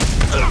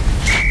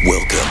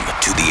Welcome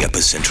to the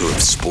epicenter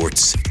of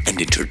sports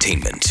and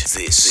entertainment.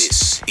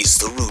 This is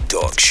the Root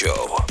Dog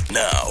Show.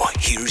 Now,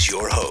 here's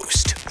your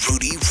host,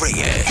 Rudy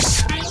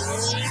Reyes.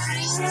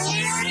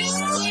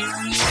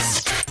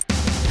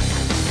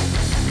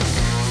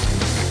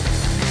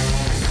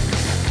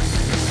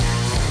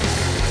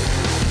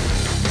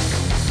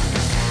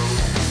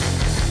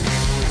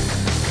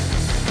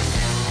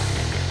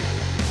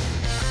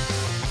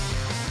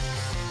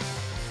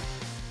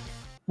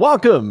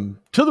 Welcome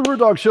to the Root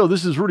Dog Show.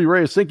 This is Rudy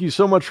Reyes. Thank you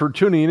so much for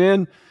tuning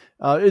in.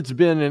 It's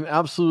been an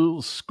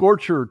absolute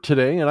scorcher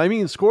today, and I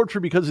mean scorcher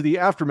because of the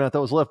aftermath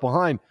that was left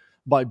behind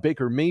by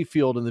Baker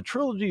Mayfield, and the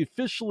trilogy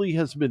officially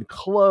has been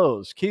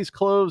closed. Case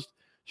closed,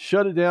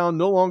 shut it down,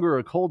 no longer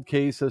a cold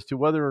case as to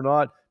whether or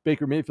not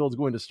Baker Mayfield is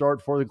going to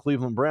start for the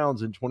Cleveland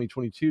Browns in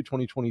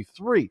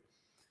 2022-2023.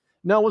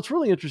 Now, what's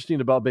really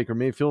interesting about Baker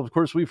Mayfield, of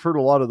course, we've heard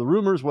a lot of the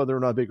rumors whether or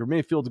not Baker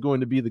Mayfield is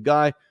going to be the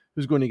guy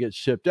who's going to get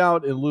shipped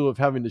out in lieu of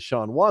having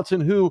Deshaun Watson,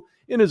 who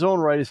in his own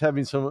right is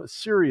having some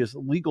serious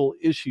legal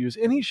issues,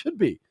 and he should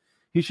be.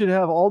 He should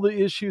have all the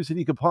issues that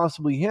he could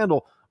possibly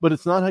handle, but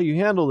it's not how you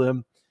handle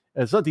them.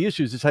 It's not the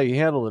issues, it's how you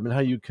handle them and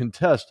how you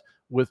contest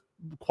with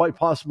quite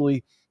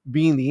possibly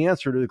being the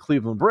answer to the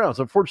Cleveland Browns.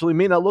 Unfortunately, it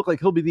may not look like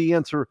he'll be the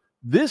answer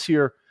this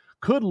year.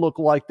 Could look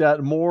like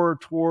that more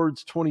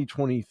towards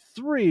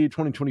 2023,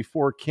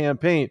 2024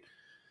 campaign.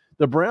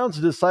 The Browns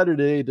decided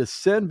today to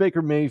send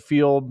Baker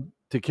Mayfield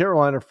to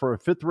Carolina for a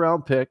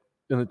fifth-round pick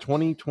in the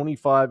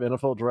 2025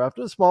 NFL Draft.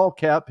 A small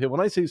cap hit. When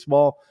I say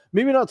small,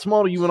 maybe not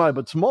small to you and I,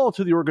 but small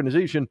to the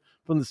organization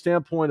from the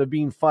standpoint of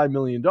being $5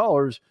 million,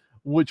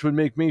 which would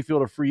make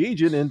Mayfield a free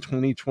agent in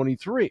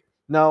 2023.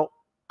 Now,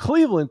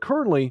 Cleveland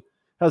currently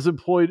has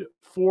employed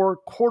 4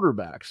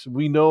 quarterbacks.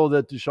 We know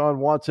that Deshaun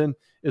Watson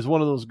is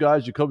one of those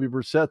guys. Jacoby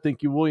Brissett,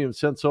 thank you, William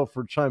Senso,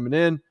 for chiming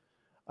in.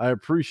 I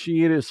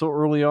appreciate it so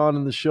early on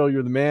in the show.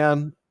 You're the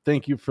man.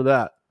 Thank you for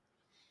that.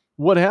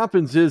 What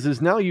happens is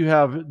now you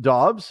have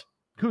Dobbs,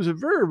 who's a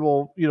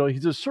variable,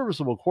 he's a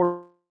serviceable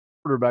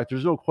quarterback.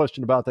 There's no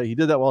question about that. He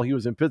did that while he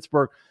was in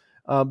Pittsburgh.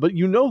 But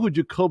you know who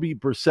Jacoby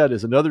Brissett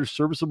is, another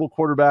serviceable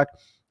quarterback.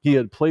 He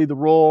had played the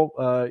role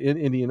in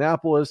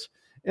Indianapolis,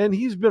 and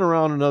he's been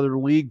around another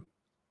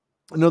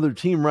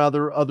team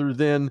other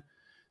than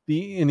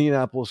the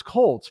Indianapolis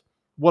Colts.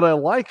 What I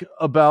like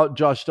about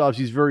Josh Dobbs,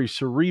 he's very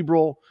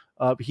cerebral.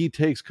 He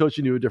takes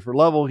coaching to a different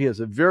level. He has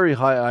a very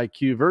high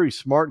IQ, very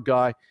smart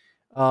guy.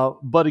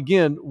 But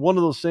again, one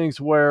of those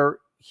things where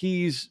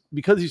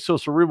because he's so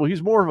cerebral,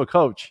 he's more of a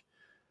coach,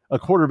 a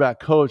quarterback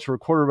coach, or a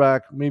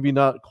quarterback, maybe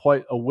not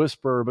quite a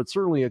whisperer, but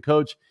certainly a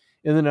coach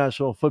in the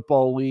National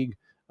Football League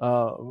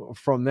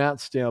from that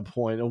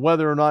standpoint. And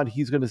whether or not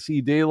he's going to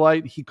see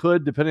daylight, he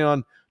could, depending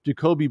on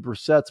Jacoby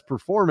Brissett's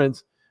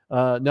performance.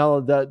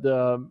 Now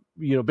that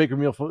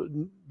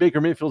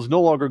Baker Mayfield is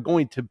no longer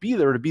going to be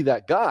there to be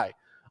that guy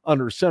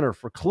under center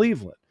for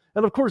Cleveland.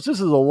 And of course, this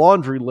is a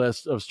laundry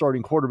list of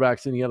starting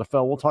quarterbacks in the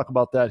NFL. We'll talk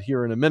about that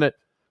here in a minute.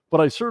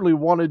 But I certainly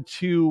wanted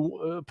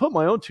to put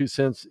my own 2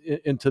 cents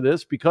into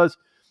this because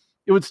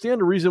it would stand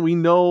to reason we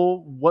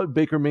know what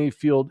Baker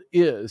Mayfield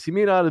is. He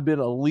may not have been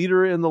a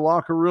leader in the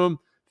locker room.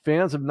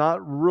 Fans have not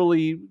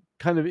really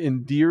kind of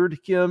endeared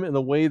him in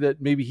the way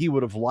that maybe he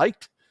would have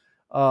liked.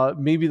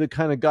 Maybe the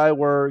kind of guy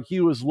where he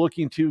was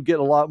looking to get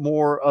a lot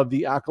more of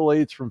the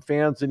accolades from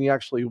fans than he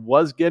actually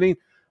was getting.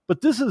 But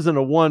this isn't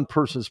a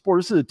one-person sport.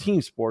 This is a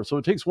team sport. So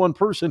it takes one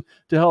person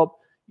to help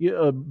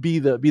be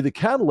the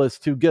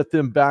catalyst to get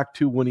them back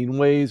to winning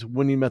ways,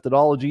 winning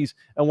methodologies,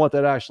 and what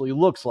that actually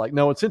looks like.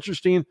 Now, what's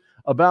interesting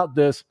about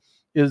this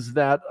is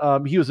that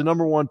he was the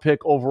number 1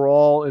 pick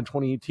overall in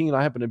 2018.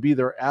 I happened to be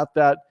there at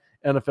that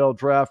NFL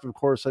draft. Of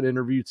course, I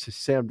interviewed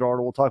Sam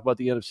Darnold. We'll talk about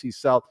the NFC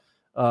South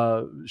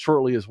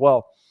shortly as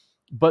well.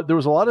 But there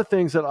was a lot of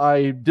things that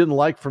I didn't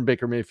like from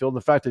Baker Mayfield,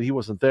 the fact that he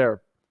wasn't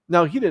there.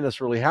 Now, he didn't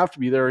necessarily have to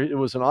be there. It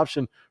was an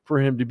option for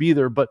him to be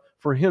there, but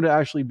for him to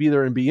actually be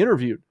there and be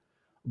interviewed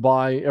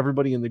by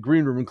everybody in the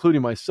green room,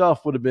 including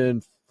myself, would have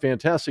been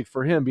fantastic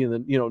for him being the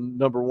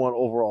number 1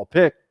 overall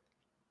pick.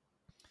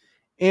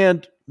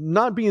 And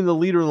not being the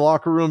leader in the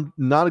locker room,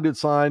 not a good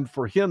sign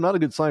for him, not a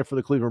good sign for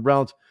the Cleveland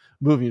Browns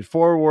moving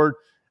forward.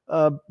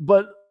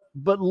 But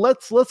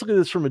let's look at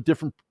this from a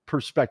different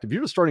perspective.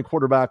 You're a starting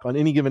quarterback on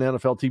any given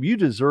NFL team. You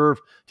deserve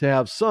to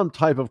have some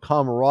type of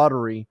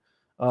camaraderie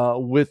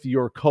with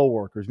your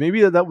coworkers.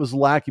 Maybe that was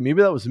lacking.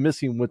 Maybe that was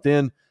missing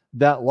within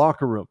that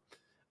locker room.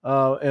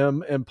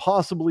 And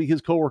possibly his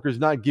coworkers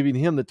not giving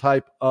him the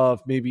type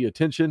of maybe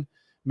attention,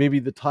 maybe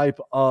the type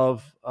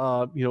of,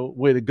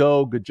 way to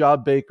go, good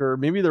job, Baker.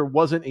 Maybe there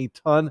wasn't a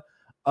ton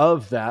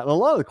of that. And a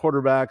lot of the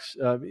quarterbacks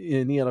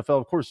in the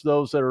NFL, of course,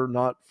 those that are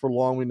not for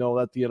long, we know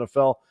that the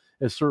NFL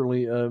is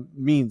certainly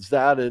means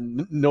that,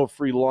 and no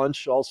free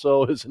lunch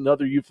also is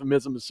another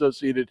euphemism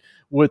associated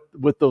with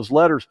those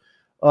letters.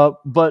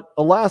 But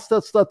alas,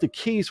 that's not the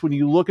case when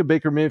you look at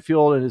Baker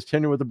Mayfield and his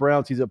tenure with the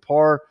Browns. He's at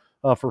par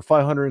for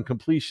 500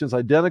 completions,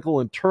 identical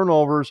in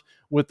turnovers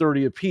with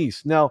 30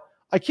 apiece. Now,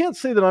 I can't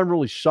say that I'm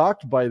really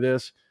shocked by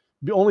this,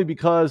 only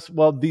because,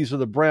 well, these are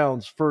the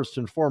Browns first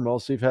and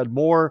foremost. They've had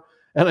more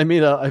And I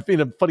made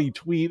a funny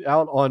tweet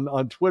out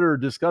on Twitter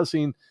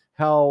discussing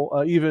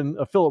how even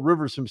Phillip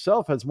Rivers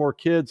himself has more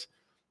kids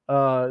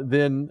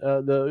than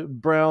the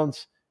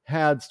Browns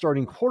had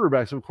starting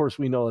quarterbacks. Of course,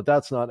 we know that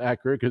that's not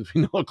accurate because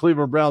we know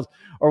Cleveland Browns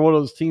are one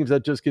of those teams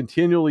that just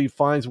continually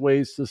finds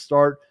ways to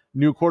start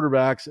new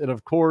quarterbacks. And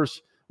of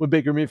course, with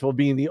Baker Mayfield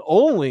being the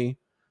only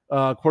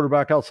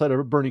quarterback outside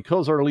of Bernie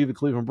Kosar to lead the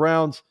Cleveland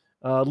Browns,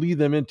 lead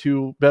them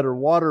into better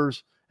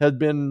waters, had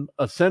been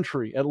a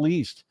century at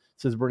least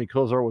since Bernie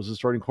Kosar was the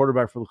starting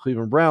quarterback for the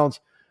Cleveland Browns.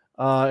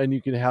 And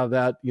you can have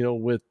that,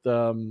 with,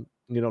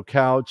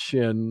 Couch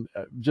and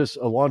just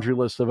a laundry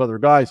list of other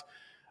guys.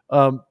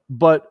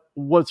 But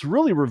what's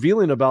really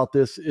revealing about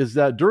this is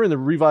that during the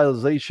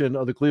revitalization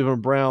of the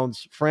Cleveland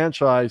Browns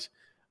franchise,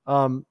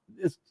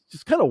 it's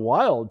just kind of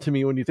wild to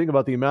me when you think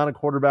about the amount of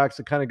quarterbacks,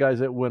 the kind of guys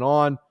that went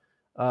on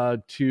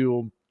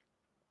to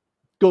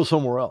go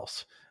somewhere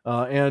else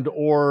and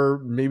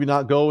or maybe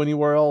not go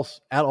anywhere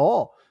else at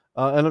all.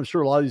 And I'm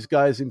sure a lot of these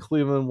guys in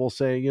Cleveland will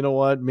say, you know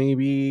what,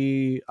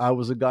 maybe I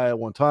was a guy at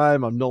one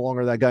time. I'm no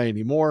longer that guy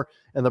anymore.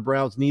 And the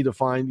Browns need to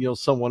find,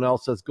 someone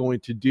else that's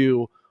going to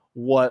do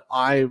what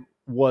I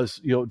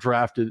was,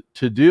 drafted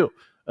to do.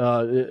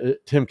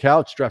 Tim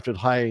Couch drafted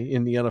high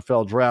in the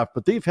NFL draft,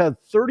 but they've had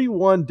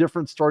 31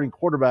 different starting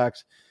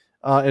quarterbacks.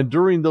 And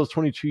during those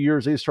 22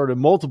 years, they started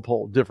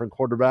multiple different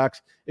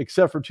quarterbacks,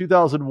 except for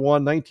 2001,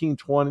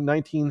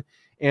 1920,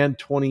 and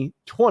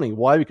 2020.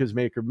 Why? Because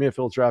Baker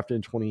Mayfield drafted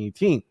in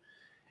 2018.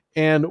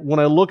 And when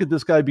I look at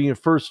this guy being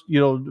first,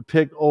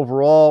 pick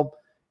overall,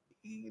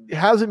 he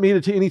hasn't made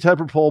it to any type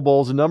of Pro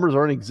Bowls. The numbers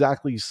aren't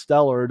exactly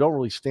stellar. Don't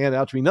really stand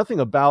out to me.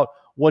 Nothing about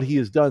what he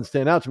has done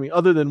stand out to me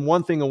other than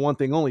one thing and one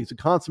thing only. He's a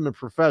consummate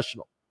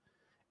professional.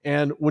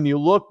 And when you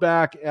look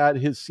back at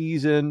his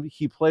season,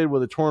 he played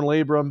with a torn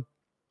labrum.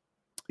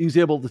 He was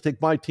able to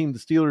take my team, the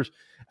Steelers,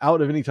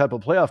 out of any type of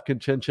playoff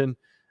contention.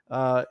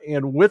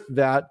 And with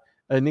that,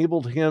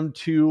 enabled him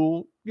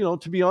to,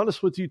 to be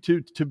honest with you,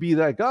 to be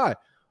that guy.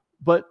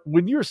 But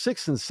when you're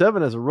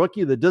 6-7 as a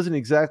rookie, that doesn't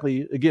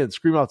exactly, again,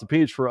 scream off the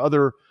page for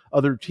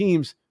other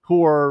teams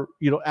who are,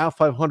 at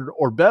 500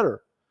 or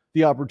better,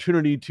 the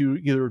opportunity to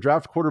either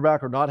draft a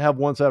quarterback or not have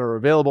ones that are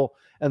available.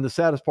 And the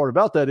saddest part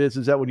about that is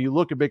that when you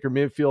look at Baker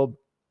Mayfield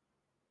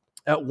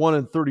at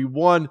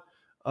 1-31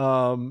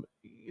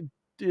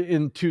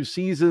 in 2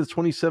 seasons,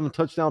 27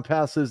 touchdown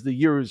passes the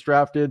year he was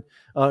drafted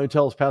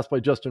until his passed by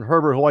Justin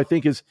Herbert, who I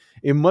think is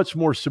a much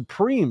more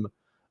supreme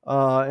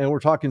and we're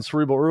talking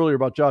cerebral earlier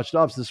about Josh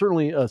Dobbs,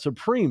 certainly a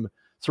supreme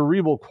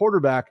cerebral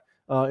quarterback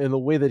in the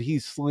way that he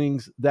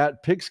slings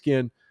that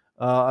pigskin.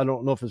 I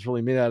don't know if it's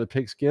really made out of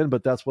pigskin,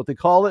 but that's what they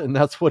call it. And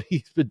that's what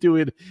he's been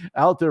doing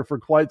out there for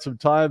quite some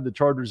time. The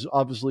Chargers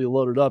obviously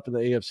loaded up in the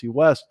AFC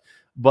West,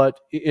 but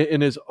in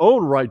his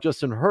own right,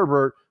 Justin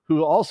Herbert,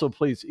 who also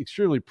plays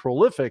extremely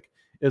prolific,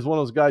 is one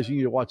of those guys you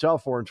need to watch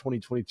out for in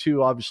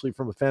 2022. Obviously,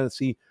 from a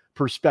fantasy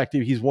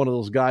perspective, he's one of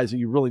those guys that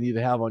you really need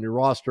to have on your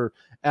roster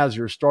as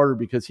your starter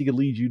because he can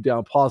lead you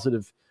down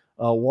positive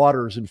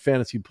waters and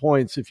fantasy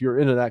points if you're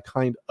into that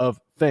kind of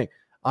thing.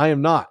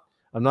 I'm not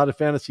a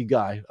fantasy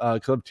guy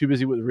because I'm too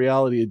busy with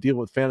reality to deal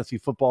with fantasy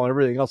football and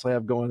everything else I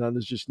have going on.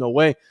 There's just no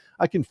way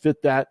I can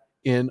fit that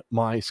in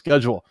my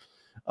schedule.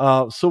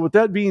 So with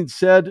that being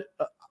said,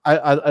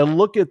 I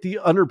look at the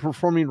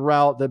underperforming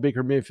route that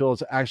Baker Mayfield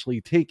has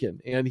actually taken,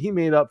 and he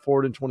made up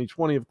for it in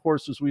 2020. Of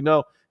course, as we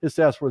know, his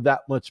stats were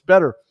that much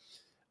better.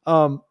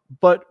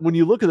 But when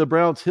you look at the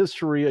Browns'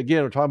 history,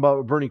 again, we're talking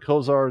about Bernie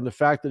Kosar and the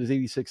fact that his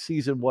 86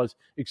 season was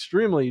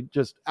extremely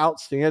just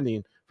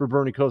outstanding for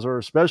Bernie Kosar,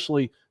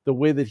 especially the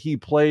way that he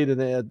played in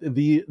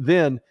the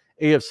then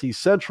AFC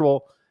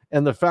Central,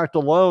 and the fact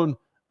alone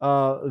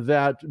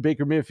that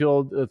Baker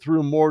Mayfield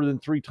threw more than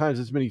 3 times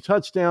as many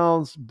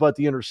touchdowns, but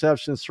the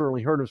interceptions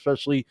certainly hurt him,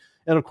 especially.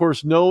 And of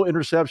course, no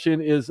interception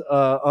is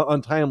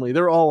untimely.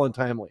 They're all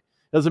untimely.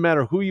 Doesn't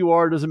matter who you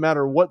are, doesn't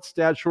matter what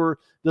stature,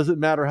 doesn't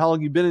matter how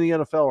long you've been in the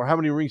NFL or how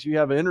many rings you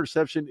have. An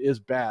interception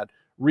is bad,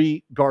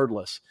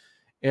 regardless.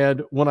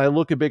 And when I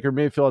look at Baker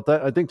Mayfield,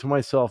 I think to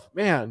myself,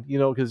 man,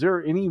 is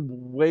there any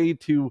way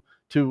to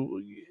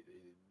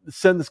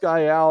send this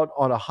guy out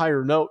on a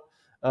higher note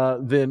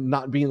than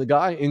not being the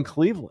guy in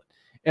Cleveland?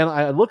 And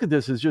I look at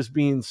this as just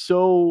being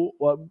so,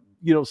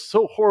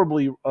 so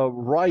horribly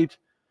right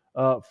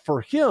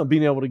for him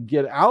being able to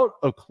get out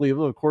of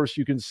Cleveland. Of course,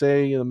 you can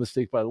say a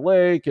mistake by the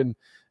lake, and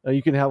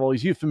you can have all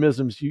these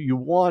euphemisms you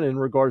want in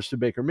regards to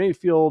Baker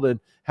Mayfield and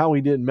how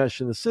he didn't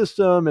mesh in the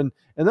system, and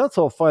that's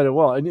all fine and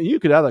well. And you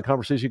could have that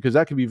conversation because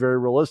that could be very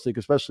realistic,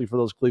 especially for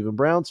those Cleveland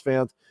Browns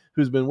fans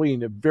who's been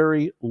waiting a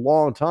very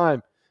long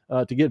time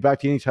to get back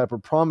to any type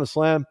of promised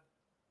land.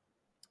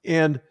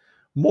 And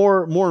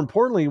more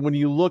importantly, when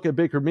you look at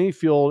Baker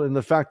Mayfield and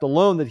the fact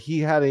alone that he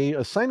had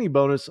a signing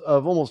bonus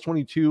of almost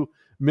 $22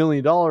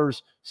 million,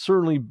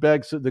 certainly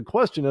begs the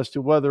question as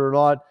to whether or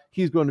not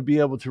he's going to be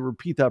able to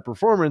repeat that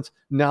performance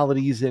now that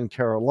he's in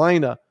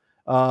Carolina,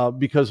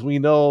 because we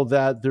know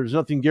that there's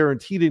nothing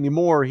guaranteed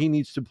anymore. He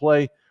needs to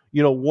play,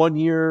 1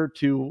 year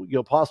to,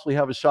 possibly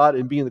have a shot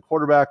in being the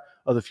quarterback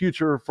of the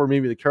future for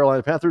maybe the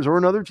Carolina Panthers or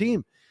another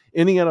team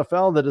in the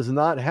NFL that does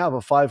not have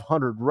a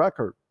 500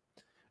 record.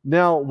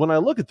 Now, when I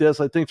look at this,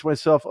 I think to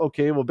myself,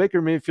 okay, well,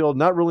 Baker Mayfield,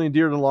 not really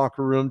endeared in the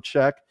locker room,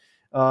 check.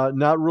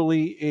 Not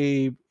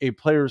really a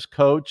player's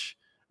coach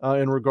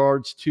in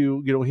regards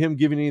to, him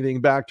giving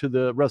anything back to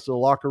the rest of the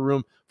locker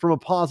room from a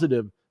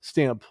positive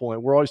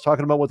standpoint. We're always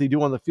talking about what they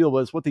do on the field, but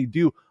it's what they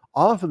do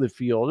off of the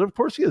field. And of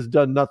course, he has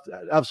done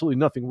absolutely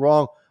nothing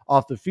wrong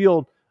off the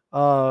field,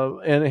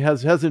 and it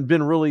hasn't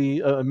been really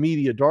a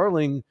media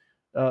darling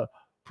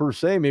per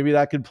se. Maybe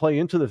that could play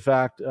into the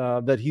fact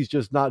that he's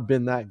just not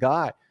been that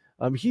guy.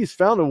 He's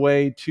found a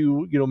way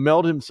to,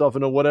 meld himself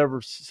into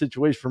whatever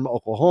situation from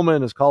Oklahoma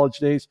in his college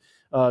days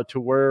to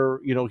where,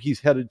 he's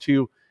headed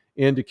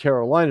into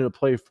Carolina to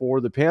play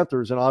for the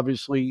Panthers. And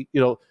obviously,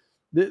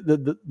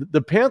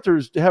 the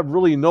Panthers have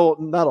really not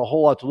a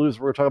whole lot to lose.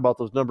 We're going to talk about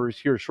those numbers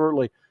here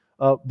shortly.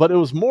 But it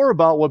was more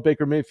about what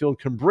Baker Mayfield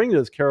can bring to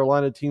this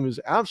Carolina team, who's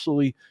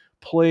absolutely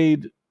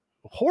played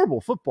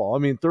horrible football. I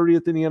mean,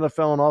 30th in the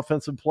NFL in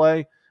offensive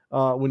play.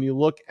 When you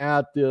look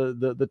at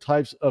the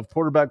types of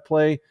quarterback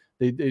play,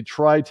 they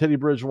tried Teddy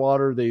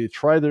Bridgewater. They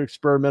tried their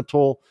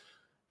experimental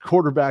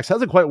quarterbacks.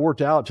 Hasn't quite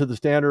worked out to the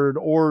standard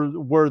or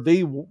where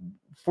they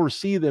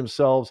foresee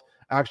themselves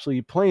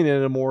actually playing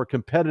in a more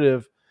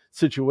competitive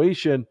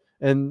situation.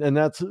 And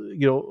that's,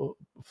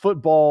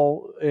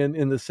 football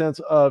in the sense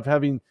of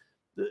having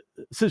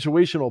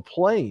situational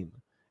playing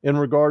in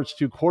regards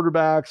to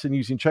quarterbacks and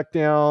using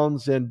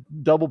checkdowns and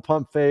double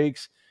pump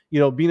fakes,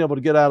 being able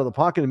to get out of the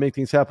pocket and make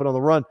things happen on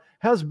the run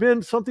has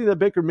been something that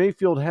Baker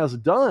Mayfield has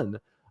done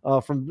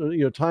from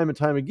time and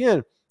time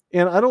again.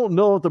 And I don't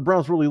know if the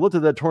Browns really looked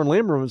at that torn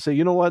labrum and say,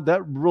 you know what,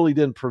 that really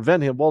didn't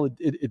prevent him. Well,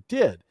 it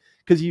did,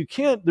 because you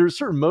can't. There's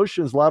certain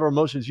motions, lateral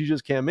motions, you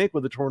just can't make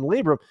with a torn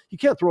labrum. You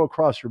can't throw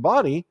across your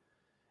body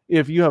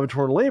if you have a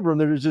torn labrum.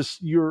 There's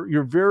just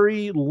you're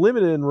very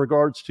limited in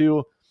regards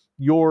to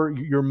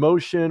your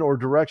motion or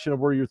direction of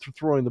where you're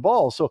throwing the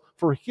ball. So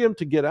for him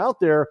to get out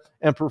there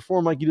and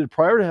perform like he did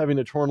prior to having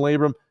a torn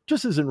labrum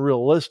just isn't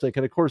realistic.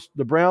 And of course,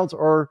 the Browns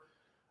are.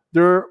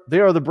 They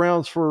are the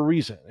Browns for a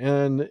reason.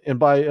 And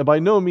by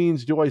no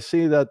means do I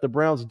say that the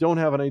Browns don't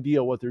have an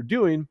idea what they're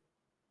doing,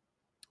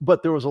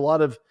 but there was a lot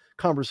of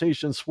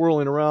conversation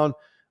swirling around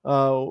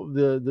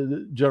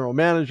the general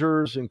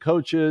managers and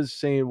coaches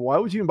saying, why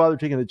would you even bother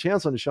taking a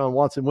chance on Deshaun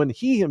Watson when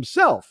he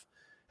himself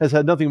has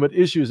had nothing but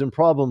issues and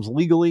problems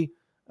legally,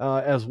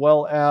 as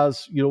well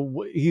as,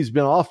 he's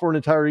been off for an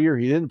entire year.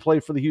 He didn't play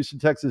for the Houston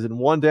Texans and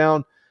one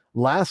down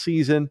last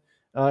season.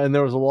 And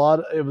there was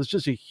it was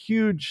just a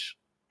huge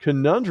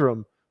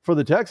conundrum for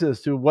the Texans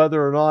to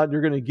whether or not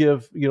you're going to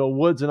give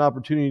Woods an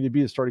opportunity to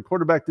be a starting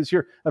quarterback this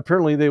year.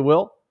 Apparently they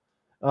will,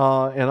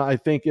 and I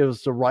think it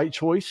was the right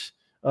choice.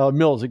 David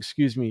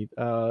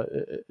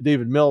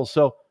Mills.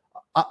 So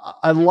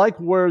I like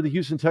where the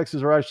Houston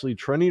Texans are actually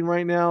trending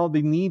right now.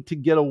 They need to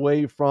get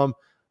away from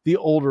the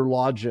older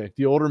logic,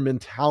 the older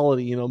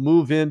mentality.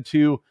 Move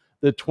into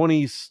the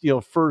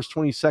 21st,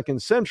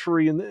 22nd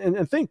century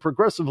and think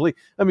progressively.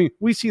 I mean,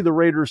 we see the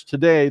Raiders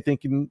today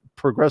thinking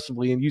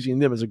progressively and using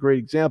them as a great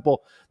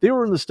example. They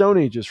were in the Stone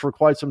Ages for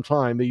quite some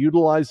time. They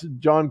utilized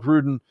John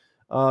Gruden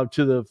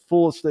to the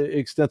fullest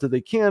extent that they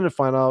can to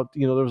find out,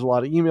 there was a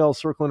lot of emails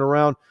circling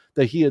around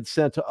that he had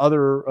sent to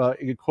other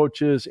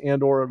coaches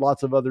and or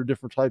lots of other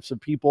different types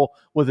of people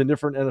within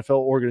different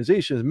NFL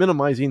organizations,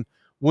 minimizing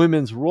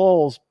women's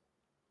roles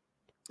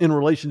in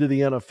relation to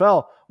the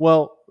NFL.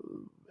 Well,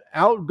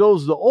 out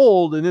goes the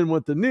old, and in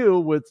with the new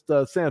with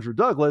Sandra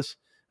Douglas,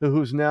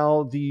 who's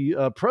now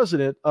the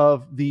president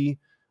of the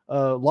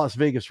Las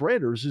Vegas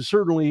Raiders, is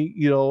certainly,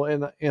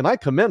 and I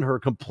commend her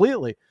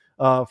completely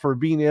for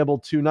being able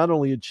to not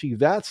only achieve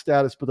that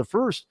status, but the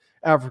first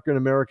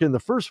African-American, the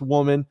first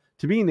woman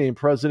to be named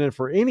president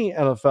for any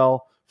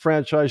NFL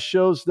franchise.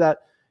 Shows that,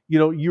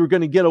 you're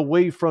going to get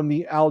away from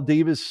the Al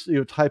Davis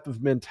type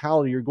of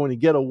mentality. You're going to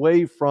get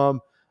away from,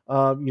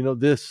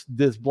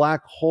 this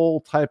black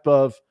hole type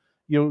of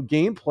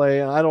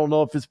gameplay. And I don't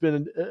know if it's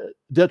been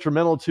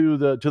detrimental to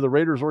the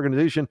Raiders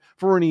organization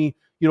for any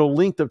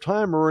length of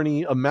time or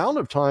any amount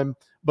of time,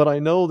 but I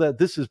know that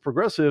this is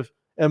progressive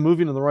and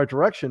moving in the right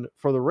direction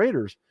for the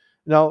Raiders.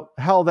 Now,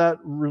 how that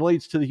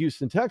relates to the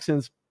Houston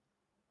Texans,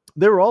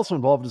 they were also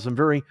involved in some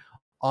very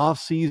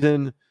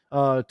off-season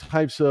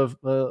types of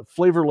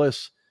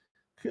flavorless,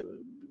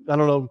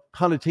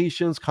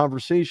 connotations,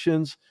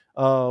 conversations,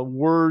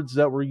 words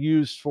that were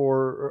used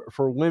for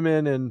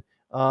women and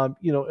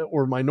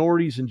or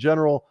minorities in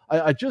general.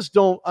 I just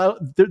don't.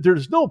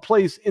 There's no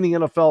place in the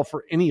NFL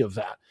for any of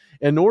that,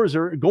 and nor is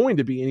there going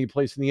to be any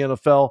place in the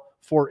NFL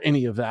for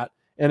any of that.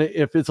 And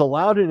if it's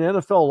allowed in an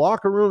NFL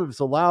locker room, if it's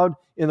allowed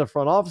in the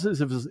front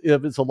offices,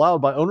 if it's allowed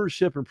by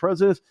ownership and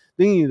presidents,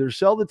 they can either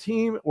sell the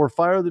team or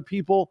fire the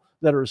people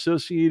that are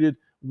associated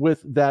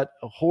with that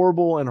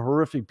horrible and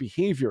horrific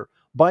behavior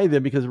by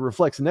them, because it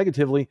reflects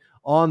negatively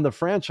on the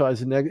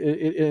franchise, and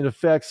it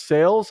affects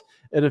sales.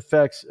 It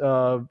affects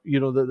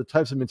the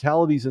types of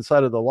mentalities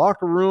inside of the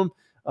locker room.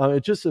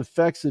 It just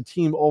affects the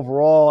team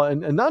overall,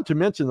 and not to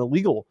mention the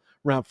legal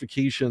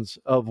ramifications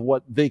of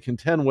what they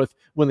contend with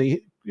when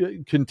they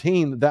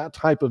contain that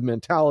type of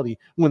mentality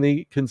when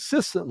they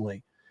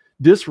consistently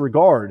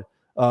disregard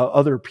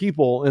other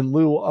people in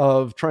lieu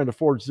of trying to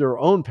forge their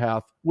own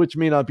path, which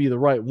may not be the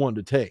right one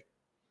to take.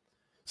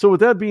 So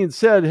with that being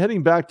said,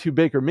 heading back to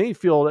Baker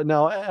Mayfield,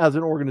 now as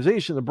an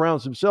organization, the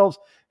Browns themselves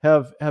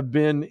have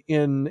been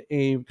in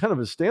a kind of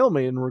a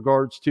stalemate in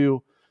regards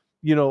to,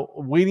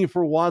 waiting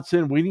for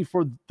Watson, waiting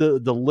for the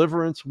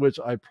deliverance, which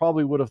I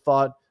probably would have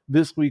thought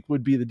this week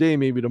would be the day,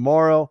 maybe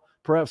tomorrow,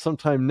 perhaps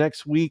sometime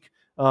next week,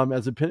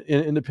 as an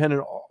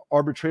independent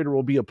arbitrator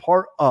will be a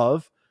part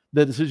of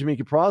the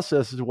decision-making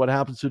process as to what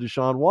happens to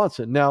Deshaun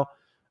Watson. Now,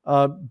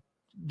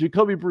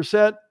 Jacoby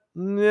Brissett,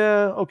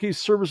 yeah, okay,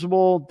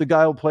 serviceable. The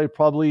guy will play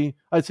probably,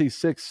 I'd say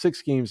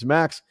six games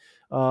max.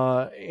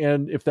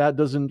 And if that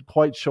doesn't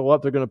quite show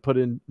up, they're going to put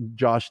in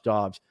Josh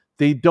Dobbs.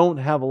 They don't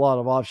have a lot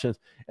of options.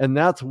 And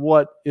that's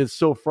what is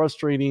so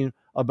frustrating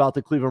about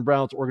the Cleveland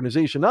Browns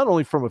organization, not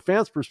only from a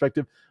fan's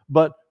perspective,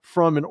 but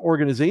from an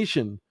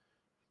organization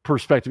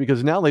perspective,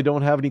 because now they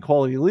don't have any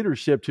quality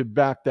leadership to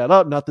back that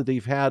up. Not that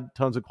they've had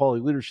tons of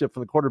quality leadership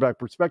from the quarterback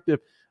perspective,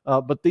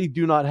 but they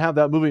do not have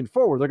that moving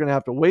forward. They're going to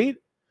have to wait.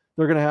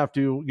 They're going to have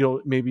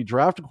to, maybe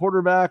draft a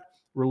quarterback,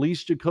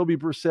 release Jacoby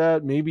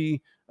Brissett,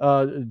 maybe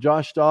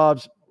Josh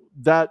Dobbs.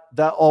 That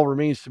all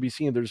remains to be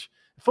seen.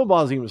 Football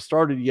hasn't even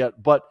started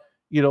yet, but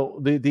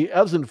the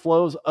ebbs and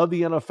flows of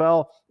the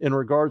NFL in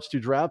regards to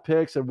draft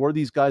picks and where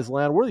these guys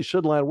land, where they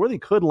should land, where they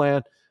could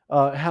land,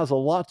 has a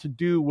lot to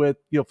do with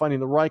finding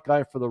the right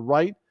guy for the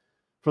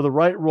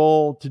right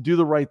role, to do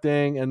the right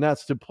thing, and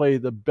that's to play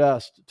the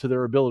best to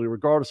their ability,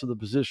 regardless of the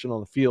position on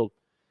the field.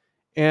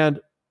 And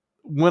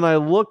when I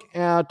look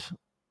at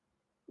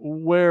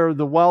where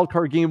the wild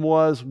card game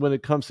was when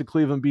it comes to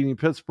Cleveland beating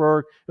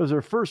Pittsburgh, it was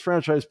their first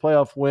franchise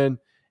playoff win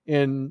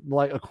in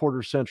like a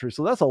quarter century.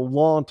 So that's a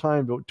long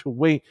time to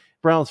wait.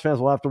 Browns fans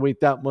will have to wait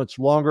that much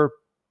longer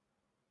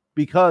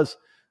because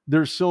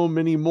there's so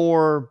many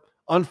more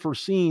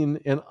unforeseen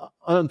and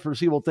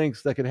unforeseeable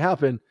things that could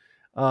happen.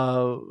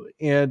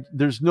 And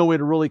there's no way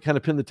to really kind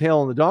of pin the tail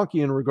on the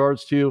donkey in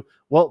regards to,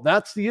 well,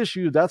 that's the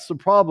issue. That's the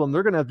problem.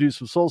 They're going to have to do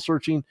some soul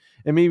searching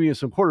and maybe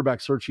some quarterback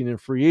searching in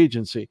free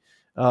agency.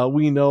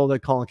 We know that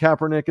Colin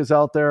Kaepernick is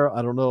out there.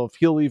 I don't know if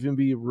he'll even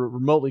be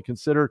remotely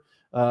considered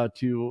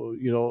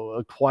to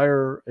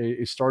acquire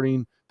a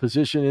starting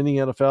position in the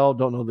NFL.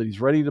 Don't know that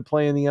he's ready to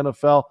play in the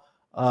NFL.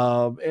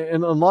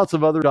 And lots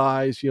of other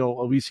guys,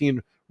 we've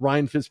seen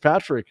Ryan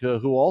Fitzpatrick,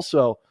 who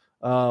also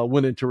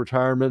went into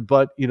retirement,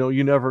 but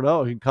you never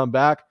know. He can come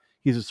back.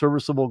 He's a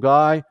serviceable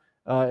guy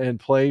and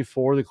play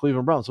for the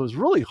Cleveland Browns. So it's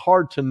really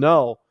hard to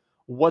know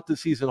what the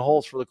season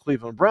holds for the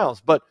Cleveland Browns.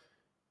 But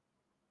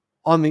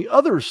on the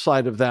other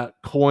side of that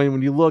coin,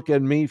 when you look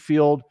at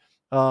Mayfield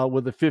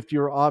with a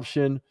fifth-year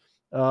option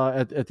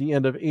at the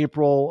end of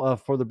April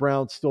for the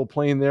Browns, still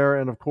playing there,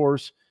 and of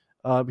course,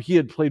 he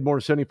had played more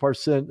than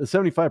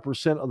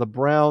 75% of the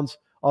Browns'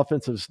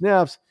 offensive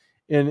snaps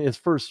in his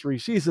first three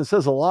seasons. It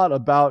says a lot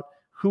about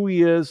who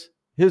he is,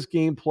 his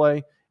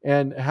gameplay,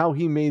 and how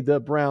he made the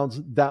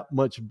Browns that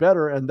much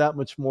better and that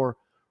much more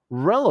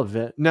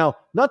relevant. Now,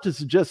 not to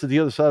suggest that the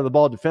other side of the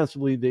ball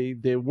defensively,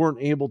 they weren't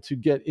able to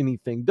get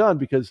anything done,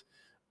 because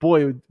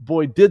boy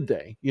did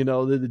they.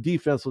 The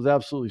defense was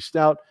absolutely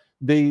stout.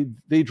 They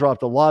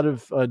dropped a lot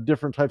of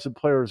different types of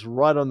players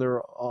right on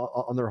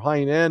their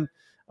hind end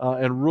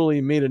and really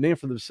made a name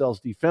for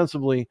themselves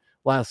defensively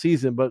last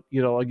season. But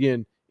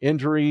again,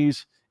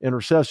 injuries,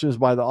 interceptions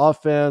by the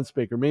offense,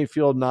 Baker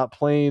Mayfield not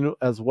playing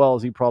as well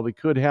as he probably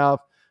could have,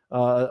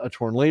 a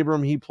torn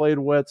labrum he played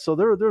with. So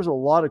there's a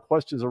lot of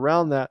questions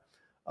around that.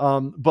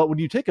 But when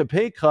you take a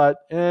pay cut,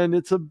 and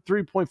it's a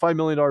 $3.5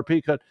 million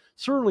pay cut,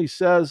 certainly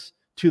says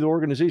to the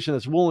organization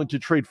that's willing to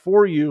trade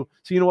for you,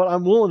 so you know what,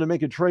 I'm willing to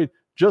make a trade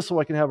just so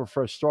I can have a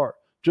fresh start,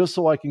 just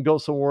so I can go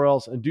somewhere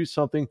else and do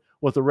something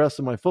with the rest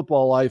of my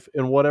football life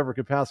in whatever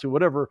capacity,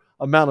 whatever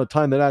amount of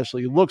time that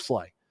actually looks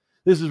like.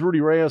 This is Rudy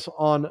Reyes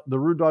on the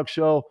Rude Dog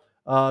Show,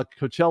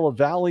 Coachella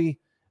Valley,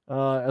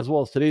 as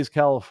well as today's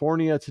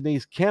California,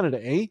 today's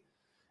Canada,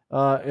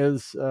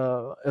 as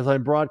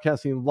I'm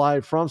broadcasting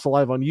live from, so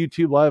live on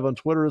YouTube, live on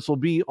Twitter. This will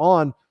be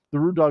on the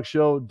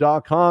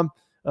RudeDogShow.com.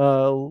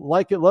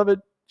 Like it, love it,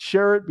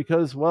 share it,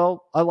 because,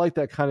 well, I like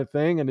that kind of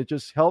thing, and it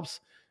just helps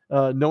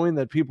knowing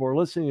that people are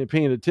listening and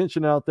paying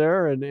attention out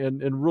there,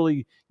 and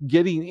really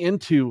getting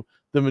into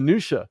the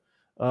minutia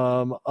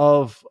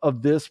of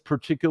this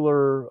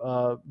particular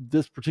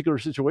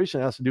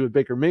situation. It has to do with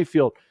Baker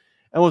Mayfield.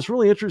 And what's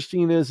really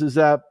interesting is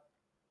that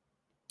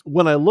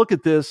when I look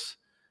at this,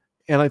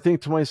 and I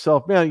think to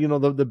myself, man,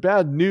 the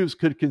bad news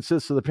could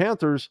consist of the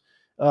Panthers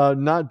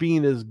not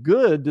being as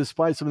good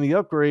despite some of the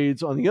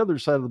upgrades on the other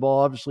side of the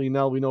ball. Obviously,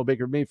 now we know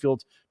Baker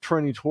Mayfield's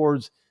trending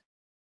towards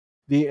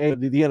the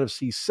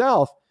NFC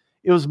South.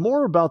 It was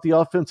more about the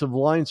offensive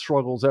line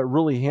struggles that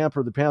really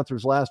hampered the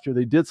Panthers last year.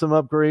 They did some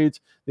upgrades.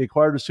 They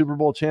acquired a Super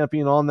Bowl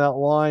champion on that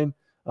line.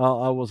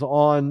 I was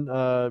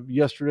on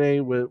yesterday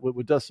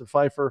with Dustin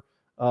Pfeiffer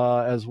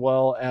as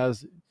well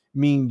as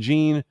Mean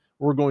Gene.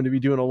 We're going to be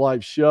doing a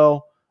live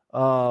show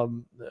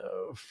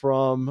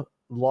from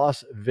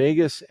Las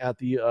Vegas at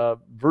the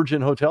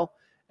Virgin Hotel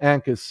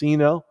and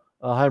Casino.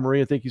 Hi,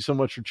 Maria. Thank you so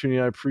much for tuning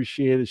in. I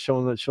appreciate it.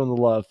 Showing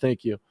the love.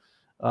 Thank you.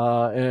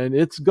 And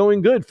it's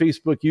going good,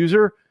 Facebook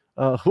user.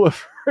 Whoever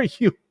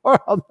you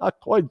are, I'm not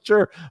quite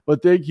sure,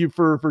 but thank you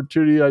for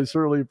tuning in. I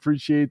certainly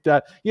appreciate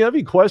that.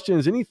 Any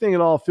questions, anything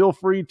at all, feel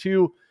free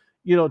to,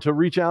 to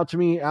reach out to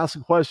me, ask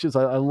questions.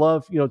 I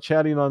love,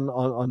 chatting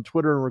on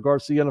Twitter in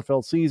regards to the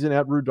NFL season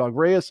at Rude Dog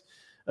Reyes.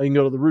 You can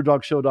go to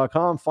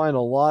therudedogshow.com, find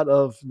a lot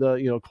of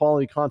the,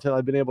 quality content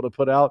I've been able to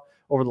put out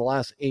over the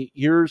last 8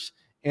 years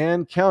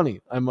and counting,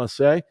 I must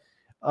say.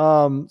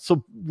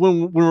 So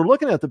when we're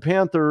looking at the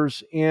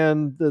Panthers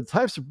and the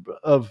types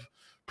of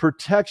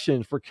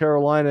protection for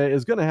Carolina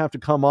is going to have to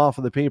come off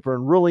of the paper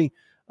and really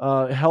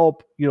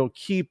help,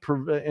 keep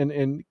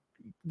and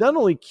not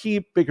only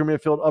keep Baker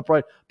Mayfield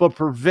upright, but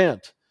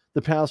prevent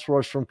the pass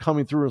rush from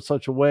coming through in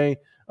such a way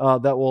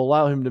that will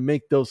allow him to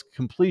make those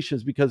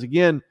completions. Because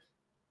again,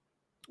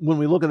 when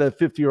we look at that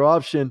 5th-year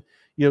option,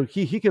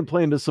 he can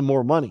play into some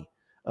more money.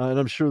 And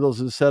I'm sure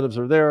those incentives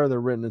are there. They're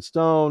written in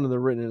stone and they're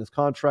written in his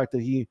contract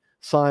that he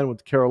signed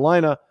with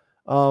Carolina.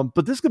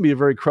 But this could be a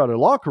very crowded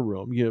locker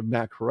room. You have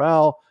Matt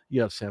Corral,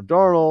 you have Sam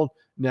Darnold,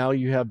 now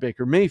you have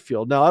Baker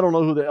Mayfield. Now, I don't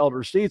know who the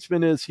elder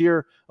statesman is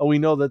here. We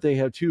know that they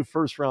have 2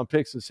 first-round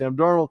picks in Sam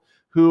Darnold,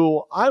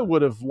 who I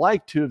would have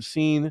liked to have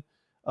seen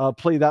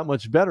play that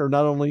much better,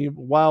 not only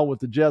while with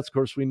the Jets. Of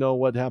course, we know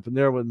what happened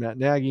there with Matt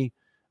Nagy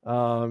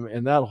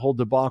and that whole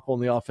debacle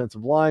in the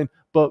offensive line,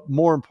 but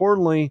more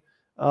importantly,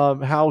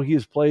 how he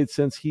has played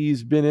since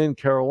he's been in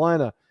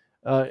Carolina.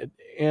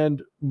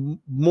 And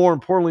more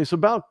importantly, it's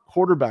about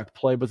quarterback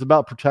play, but it's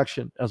about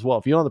protection as well.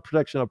 If you don't have the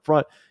protection up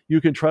front, you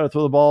can try to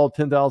throw the ball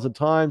 10,000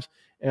 times,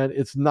 and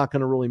it's not going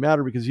to really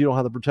matter because you don't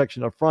have the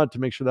protection up front to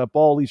make sure that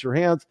ball leaves your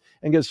hands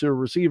and gets to a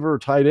receiver or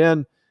tight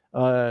end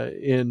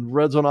in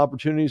red zone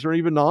opportunities or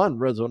even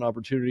non-red zone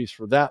opportunities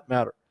for that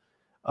matter.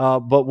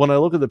 But when I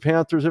look at the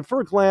Panthers, at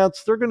first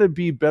glance, they're going to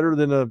be better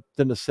than a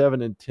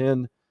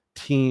 7-10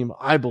 team,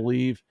 I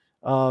believe.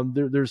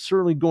 They're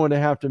certainly going to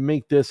have to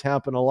make this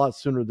happen a lot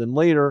sooner than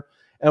later.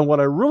 And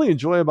what I really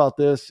enjoy about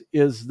this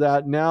is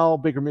that now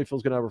Baker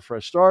Mayfield's going to have a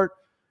fresh start.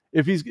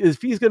 If he's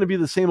going to be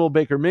the same old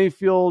Baker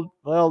Mayfield,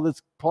 well,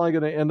 that's probably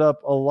going to end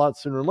up a lot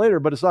sooner than later.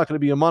 But it's not going to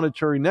be a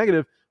monetary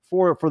negative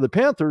for the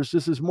Panthers.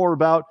 This is more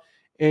about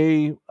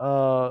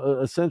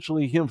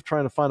essentially him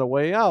trying to find a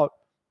way out.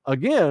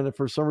 Again, if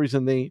for some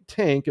reason they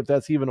tank, if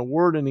that's even a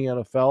word in the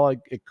NFL,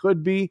 it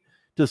could be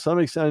to some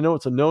extent. I know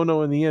it's a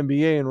no-no in the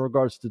NBA in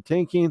regards to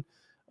tanking.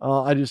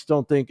 I just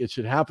don't think it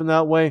should happen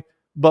that way.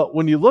 But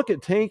when you look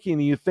at tanking,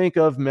 you think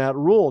of Matt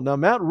Rule. Now,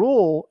 Matt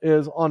Rule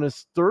is on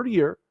his 3rd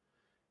year,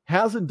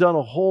 hasn't done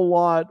a whole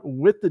lot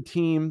with the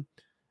team,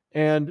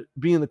 and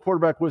being the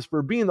quarterback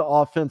whisperer, being the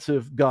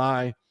offensive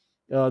guy,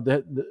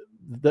 the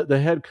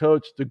head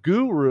coach, the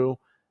guru,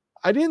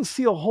 I didn't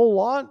see a whole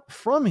lot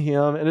from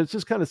him, and it's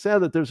just kind of sad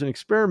that there's an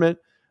experiment.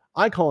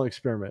 I call it an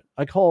experiment.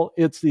 I call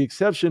it's the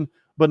exception,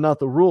 but not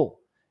the rule.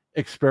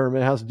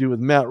 Experiment has to do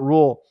with Matt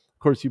Rule. Of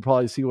course, you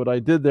probably see what I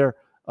did there.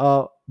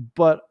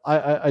 But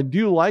I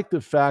do like the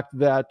fact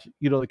that,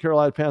 the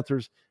Carolina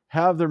Panthers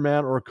have their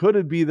man, or could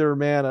it be their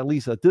man, at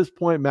least at this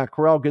point. Matt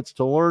Corral gets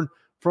to learn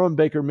from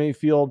Baker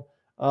Mayfield,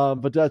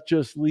 but that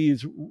just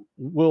leaves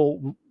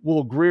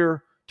Will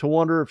Grier to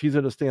wonder if he's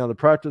going to stay on the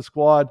practice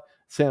squad.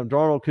 Sam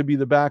Darnold could be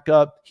the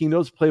backup. He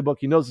knows the playbook.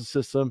 He knows the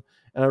system.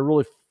 And I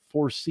really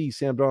foresee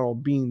Sam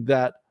Darnold being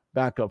that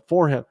backup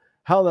for him.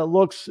 How that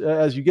looks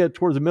as you get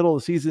towards the middle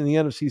of the season in the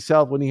NFC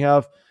South, when you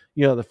have,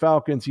 the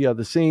Falcons, you have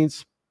the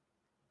Saints,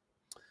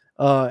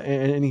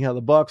 and you have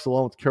the Bucs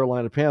along with the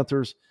Carolina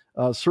Panthers.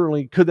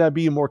 Certainly, could that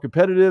be more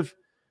competitive?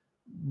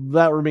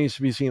 That remains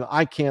to be seen.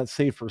 I can't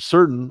say for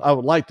certain. I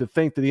would like to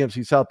think that the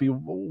NFC South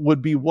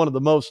would be one of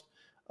the most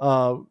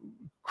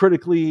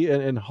critically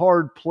and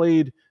hard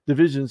played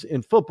divisions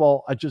in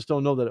football. I just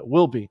don't know that it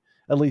will be,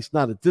 at least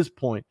not at this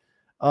point.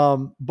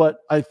 But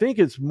I think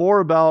it's more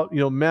about,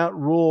 Matt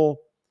Rule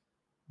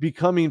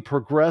becoming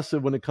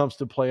progressive when it comes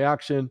to play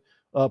action,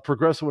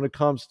 progressive when it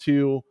comes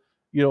to,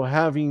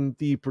 having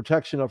the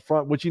protection up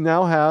front, which he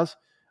now has.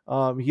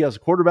 He has a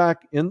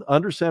quarterback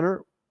under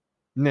center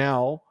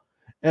now.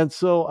 And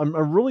so I'm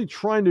really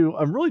trying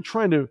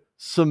to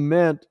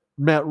cement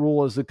Matt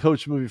Rule as the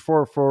coach moving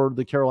forward for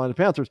the Carolina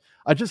Panthers.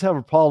 I just have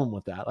a problem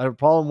with that. I have a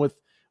problem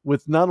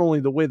with not only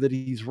the way that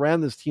he's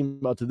ran this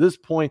team up to this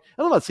point,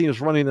 and I'm not saying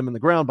he's running them in the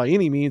ground by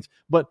any means,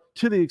 but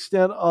to the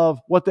extent of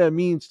what that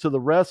means to the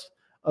rest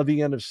of the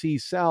NFC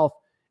South,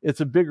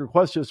 it's a bigger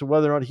question as to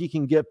whether or not he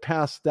can get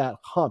past that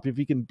hump, if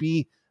he can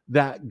be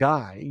that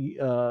guy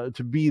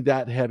to be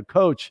that head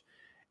coach.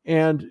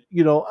 And,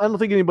 I don't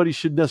think anybody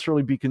should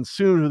necessarily be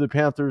consumed who the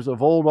Panthers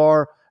of old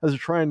are, as they're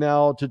trying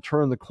now to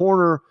turn the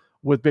corner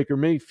with Baker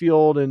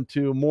Mayfield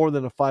into more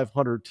than a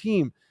 500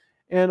 team.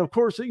 And of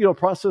course,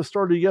 process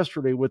started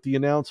yesterday with the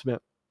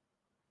announcement.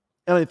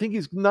 And I think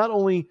he's not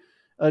only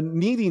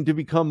needing to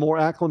become more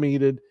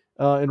acclimated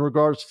in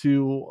regards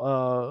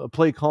to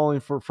play calling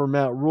for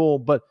Matt Rule,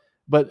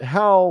 but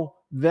how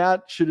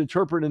that should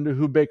interpret into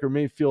who Baker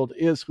Mayfield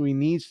is, who he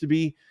needs to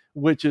be,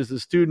 which is the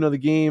student of the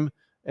game,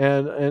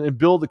 and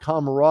build the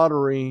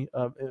camaraderie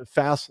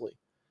fastly,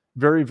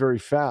 very, very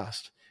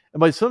fast. And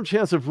by some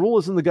chance, if Rhule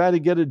isn't the guy to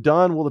get it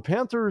done, will the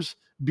Panthers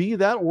be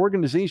that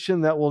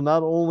organization that will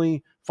not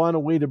only find a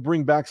way to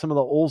bring back some of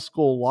the old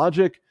school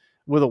logic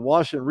with a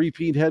wash and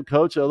repeat head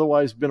coach,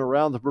 otherwise been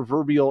around the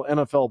proverbial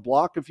NFL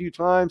block a few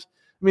times?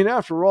 I mean,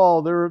 after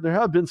all, there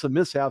have been some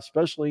mishaps,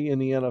 especially in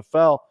the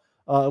NFL.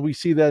 We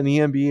see that in the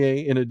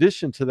NBA. In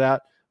addition to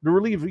that, to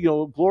relieve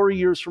glory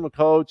years from a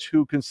coach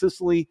who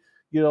consistently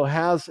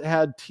has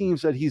had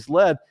teams that he's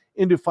led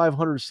into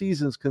 500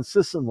 seasons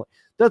consistently.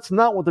 That's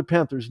not what the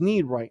Panthers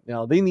need right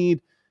now. They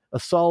need a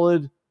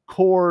solid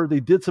core. They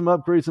did some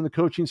upgrades in the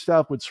coaching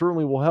staff, which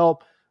certainly will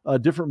help.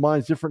 Different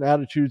minds, different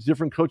attitudes,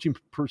 different coaching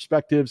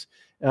perspectives.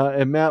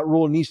 And Matt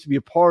Rhule needs to be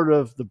a part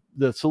of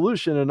the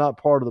solution and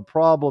not part of the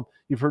problem.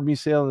 You've heard me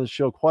say on this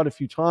show quite a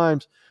few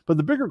times. But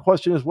the bigger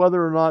question is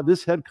whether or not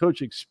this head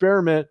coach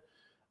experiment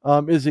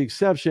is the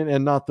exception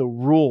and not the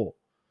rule.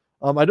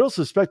 I don't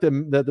suspect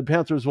that the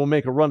Panthers will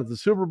make a run at the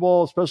Super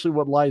Bowl, especially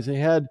what lies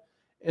ahead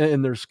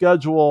in their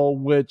schedule,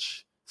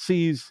 which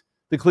sees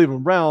the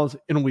Cleveland Browns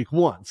in week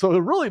 1. So it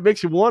really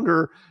makes you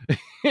wonder,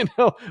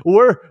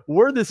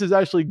 where this is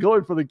actually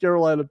going for the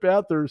Carolina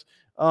Panthers.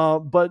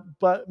 But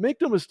make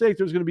no mistake,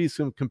 there's going to be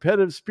some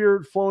competitive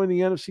spirit flowing in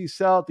the NFC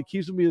South. The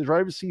keys will be in the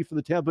driver's seat for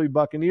the Tampa Bay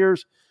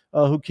Buccaneers,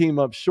 who came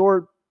up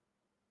short,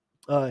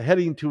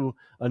 heading to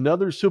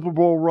another Super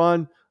Bowl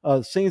run.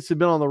 Saints have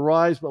been on the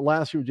rise, but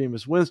last year,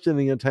 Jameis Winston,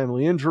 the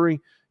untimely injury,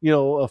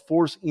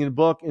 forced Ian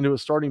Book into a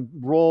starting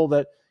role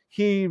that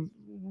he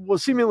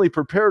was seemingly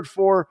prepared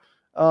for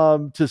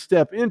to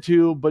step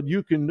into. But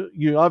you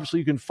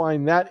can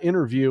find that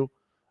interview,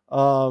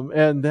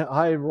 and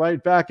I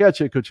right back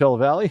at you, Coachella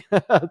Valley.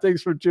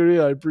 Thanks for tuning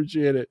in. I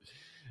appreciate it.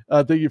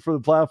 Thank you for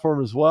the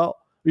platform as well.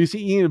 You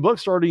see Ian Book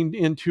starting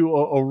into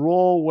a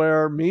role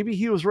where maybe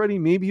he was ready,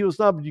 maybe he was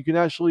not, but you can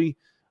actually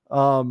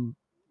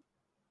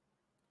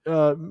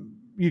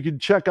you can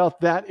check out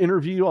that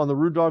interview on the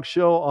Rude Dog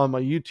Show on my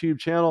YouTube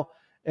channel.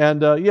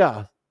 And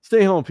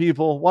stay home,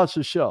 people. Watch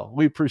the show.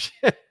 We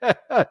appreciate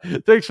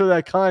it. Thanks for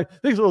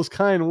those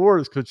kind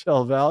words,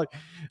 Coachella Valley.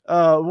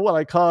 What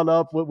I caught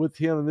up with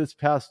him in this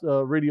past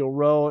Radio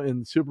Row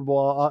in the Super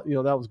Bowl,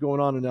 that was going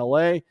on in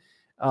LA.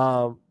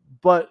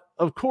 But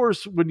of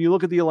course, when you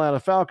look at the Atlanta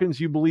Falcons,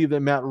 you believe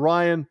that Matt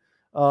Ryan,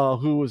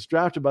 who was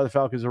drafted by the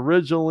Falcons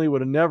originally,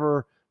 would have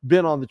never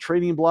been on the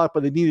trading block,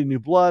 but they needed new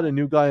blood, a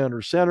new guy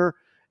under center.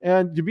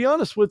 And to be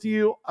honest with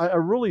you, I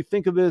really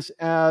think of this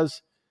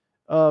as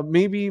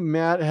maybe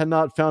Matt had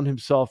not found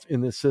himself in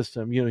this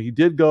system. He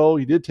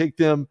did take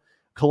them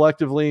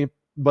collectively,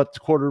 but the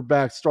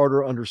quarterback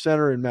starter under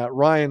center and Matt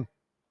Ryan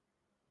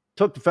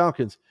took the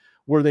Falcons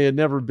where they had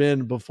never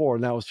been before,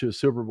 and that was to a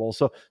Super Bowl.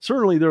 So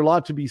certainly there's a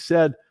lot to be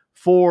said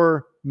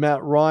for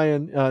Matt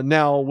Ryan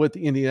now with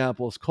the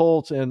Indianapolis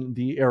Colts and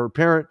the heir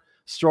apparent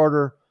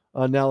starter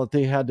now that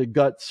they had to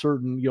gut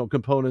certain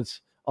components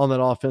on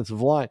that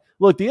offensive line.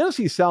 Look, the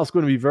NFC South is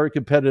going to be very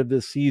competitive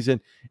this season.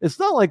 It's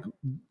not like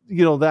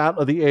that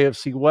of the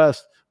AFC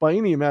West by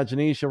any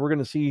imagination. We're going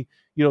to see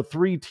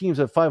 3 teams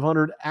at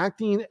 500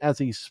 acting as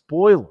a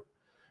spoiler,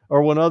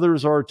 or when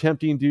others are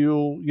attempting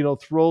to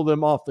throw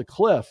them off the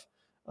cliff.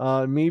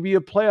 Maybe a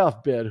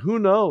playoff bid. Who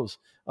knows?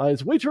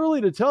 It's way too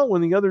early to tell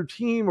when the other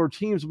team or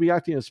teams will be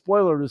acting as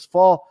spoiler this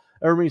fall.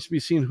 It remains to be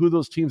seen who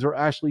those teams are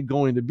actually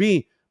going to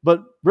be.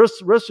 But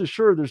rest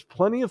assured, there's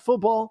plenty of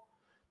football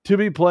to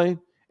be played.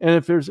 And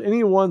if there's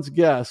anyone's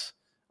guess,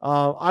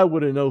 I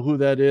wouldn't know who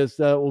that is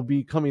that will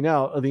be coming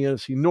out of the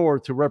NFC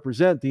North to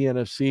represent the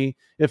NFC,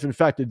 if in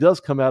fact it does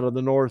come out of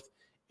the North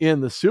in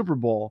the Super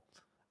Bowl.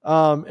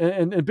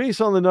 And based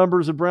on the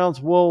numbers, the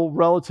Browns will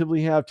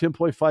relatively have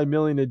 $10.5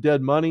 million in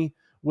dead money,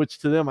 which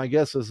to them, I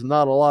guess, is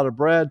not a lot of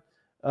bread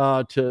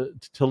to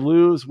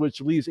lose,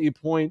 which leaves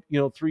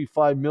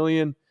 $8.35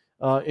 million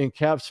in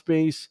cap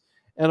space.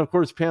 And of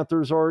course,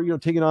 Panthers are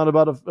taking on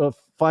about a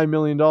 $5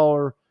 million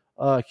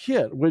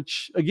hit,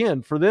 which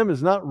again for them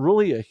is not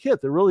really a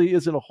hit. There really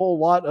isn't a whole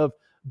lot of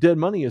dead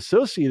money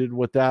associated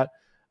with that.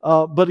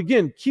 But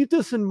again, keep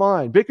this in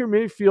mind. Baker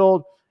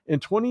Mayfield in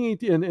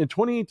 2018,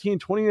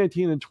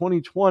 2019, and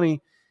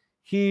 2020,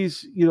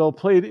 he's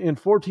played in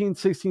 14,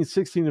 16,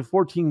 16, and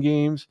 14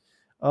 games.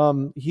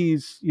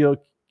 He's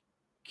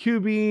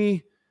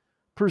QB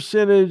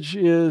percentage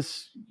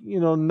is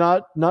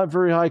not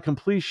very high.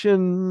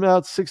 Completion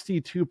about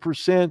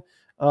 62%.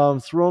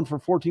 Thrown for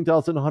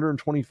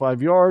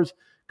 14,125 yards.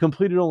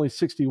 Completed only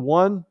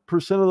 61%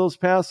 of those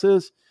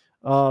passes.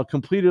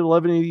 Completed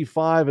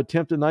 1185.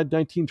 Attempted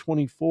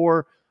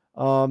 1924.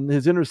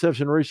 His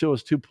interception ratio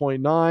is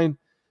 2.9.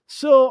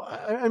 So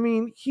I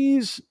mean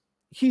he's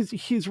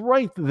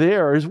right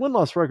there. His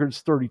win-loss record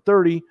is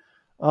 30-30.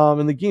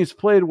 And the games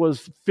played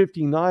was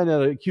 59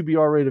 at a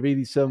QBR rate of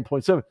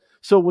 87.7.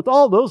 So with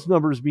all those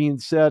numbers being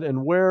said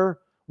and where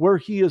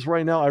he is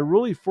right now, I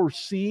really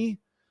foresee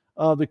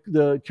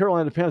the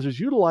Carolina Panthers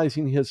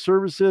utilizing his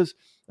services.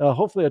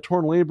 Hopefully a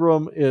torn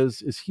labrum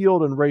is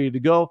healed and ready to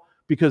go,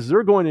 because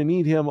they're going to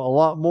need him a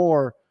lot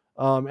more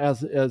as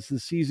the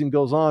season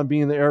goes on,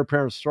 being the heir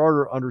apparent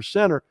starter under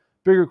center.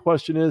 Bigger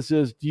question is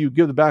do you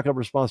give the backup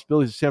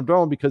responsibilities to Sam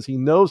Darnold because he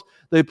knows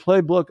they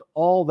playbook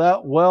all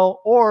that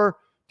well, or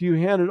do you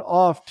hand it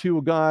off to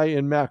a guy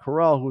in Matt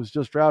Corral who was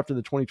just drafted in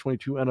the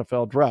 2022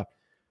 NFL draft?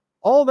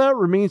 All that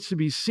remains to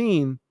be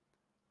seen.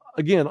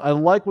 Again, I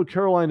like what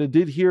Carolina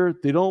did here.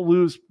 They don't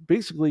lose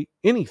basically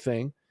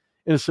anything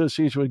in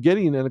association with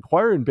getting and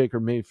acquiring Baker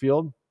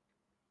Mayfield.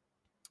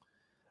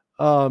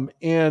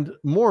 And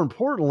more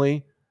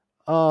importantly,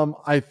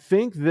 I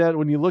think that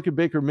when you look at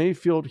Baker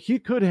Mayfield, he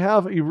could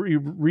have a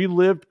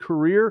relived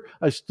career.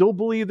 I still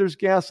believe there's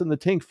gas in the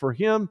tank for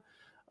him.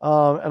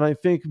 And I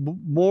think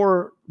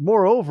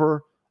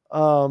moreover,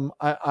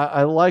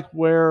 I like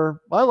where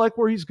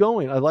he's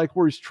going. I like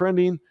where he's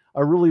trending.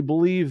 I really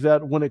believe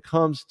that when it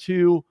comes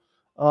to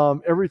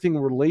everything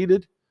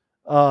related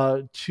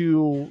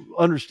to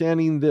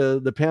understanding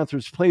the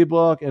Panthers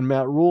playbook and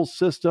Matt Rule's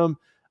system,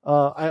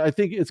 I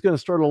think it's going to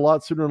start a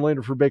lot sooner than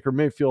later for Baker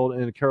Mayfield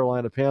and the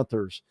Carolina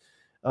Panthers.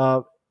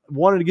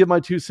 Wanted to give my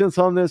 2 cents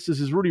on this.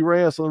 This is Rudy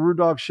Reyes on the Root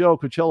Dog Show.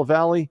 Coachella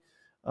Valley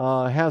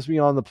has me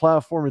on the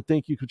platform, and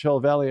thank you,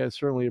 Coachella Valley. I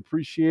certainly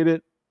appreciate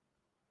it.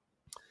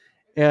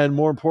 And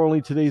more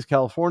importantly, today's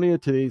California,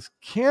 today's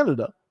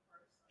Canada,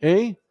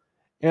 eh?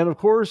 And of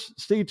course,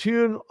 stay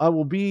tuned. I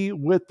will be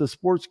with the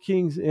Sports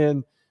Kings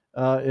and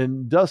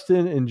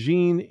Dustin and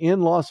Gene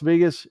in Las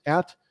Vegas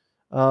at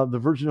the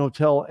Virgin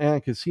Hotel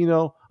and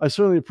Casino. I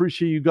certainly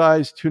appreciate you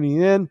guys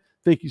tuning in.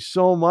 Thank you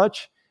so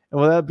much. And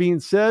with that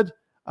being said,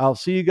 I'll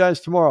see you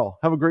guys tomorrow.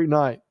 Have a great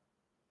night.